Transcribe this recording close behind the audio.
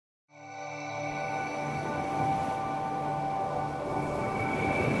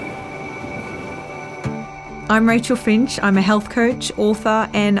I'm Rachael Finch. I'm a health coach, author,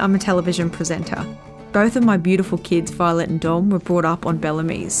 and I'm a television presenter. Both of my beautiful kids, Violet and Dom, were brought up on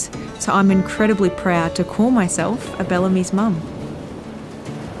Bellamy's, so I'm incredibly proud to call myself a Bellamy's mum.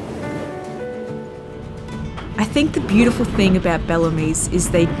 I think the beautiful thing about Bellamy's is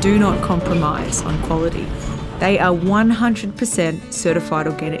they do not compromise on quality. They are 100% certified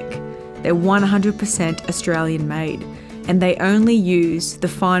organic. They're 100% Australian made, and they only use the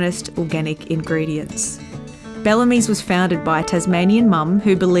finest organic ingredients. Bellamy's was founded by a Tasmanian mum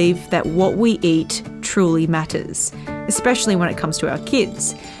who believed that what we eat truly matters, especially when it comes to our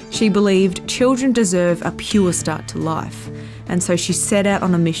kids. She believed children deserve a pure start to life, and so she set out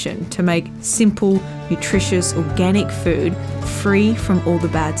on a mission to make simple, nutritious, organic food free from all the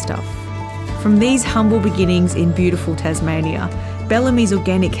bad stuff. From these humble beginnings in beautiful Tasmania, Bellamy's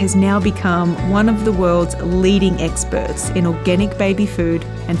Organic has now become one of the world's leading experts in organic baby food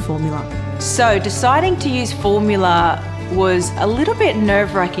and formula. So deciding to use formula was a little bit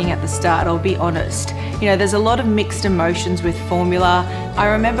nerve-wracking at the start, I'll be honest. You know, there's a lot of mixed emotions with formula. I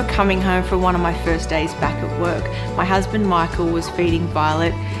remember coming home from one of my first days back at work. My husband Michael was feeding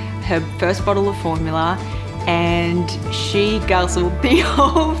Violet her first bottle of formula, and she guzzled the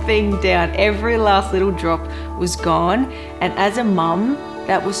whole thing down. Every last little drop was gone, and as a mum,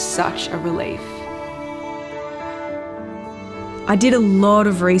 that was such a relief. I did a lot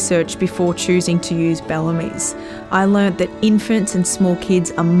of research before choosing to use Bellamy's. I learnt that infants and small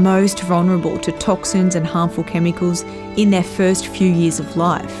kids are most vulnerable to toxins and harmful chemicals in their first few years of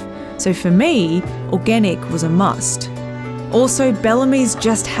life. So for me, organic was a must. Also, Bellamy's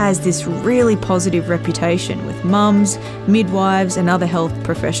just has this really positive reputation with mums, midwives and other health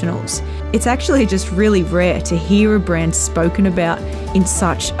professionals. It's actually just really rare to hear a brand spoken about in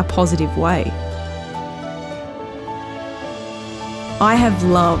such a positive way. I have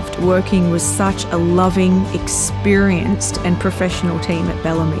loved working with such a loving, experienced and professional team at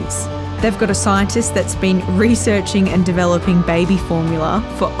Bellamy's. They've got a scientist that's been researching and developing baby formula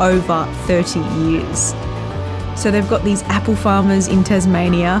for over 30 years. So they've got these apple farmers in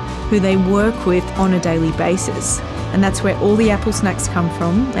Tasmania who they work with on a daily basis. And that's where all the apple snacks come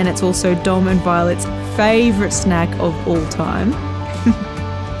from, and it's also Dom and Violet's favourite snack of all time.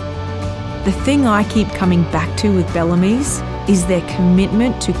 The thing I keep coming back to with Bellamy's is their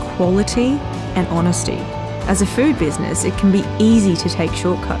commitment to quality and honesty. As a food business, it can be easy to take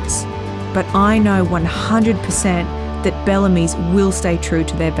shortcuts, but I know 100% that Bellamy's will stay true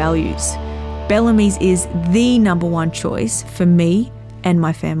to their values. Bellamy's is the #1 choice for me and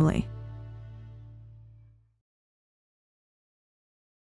my family.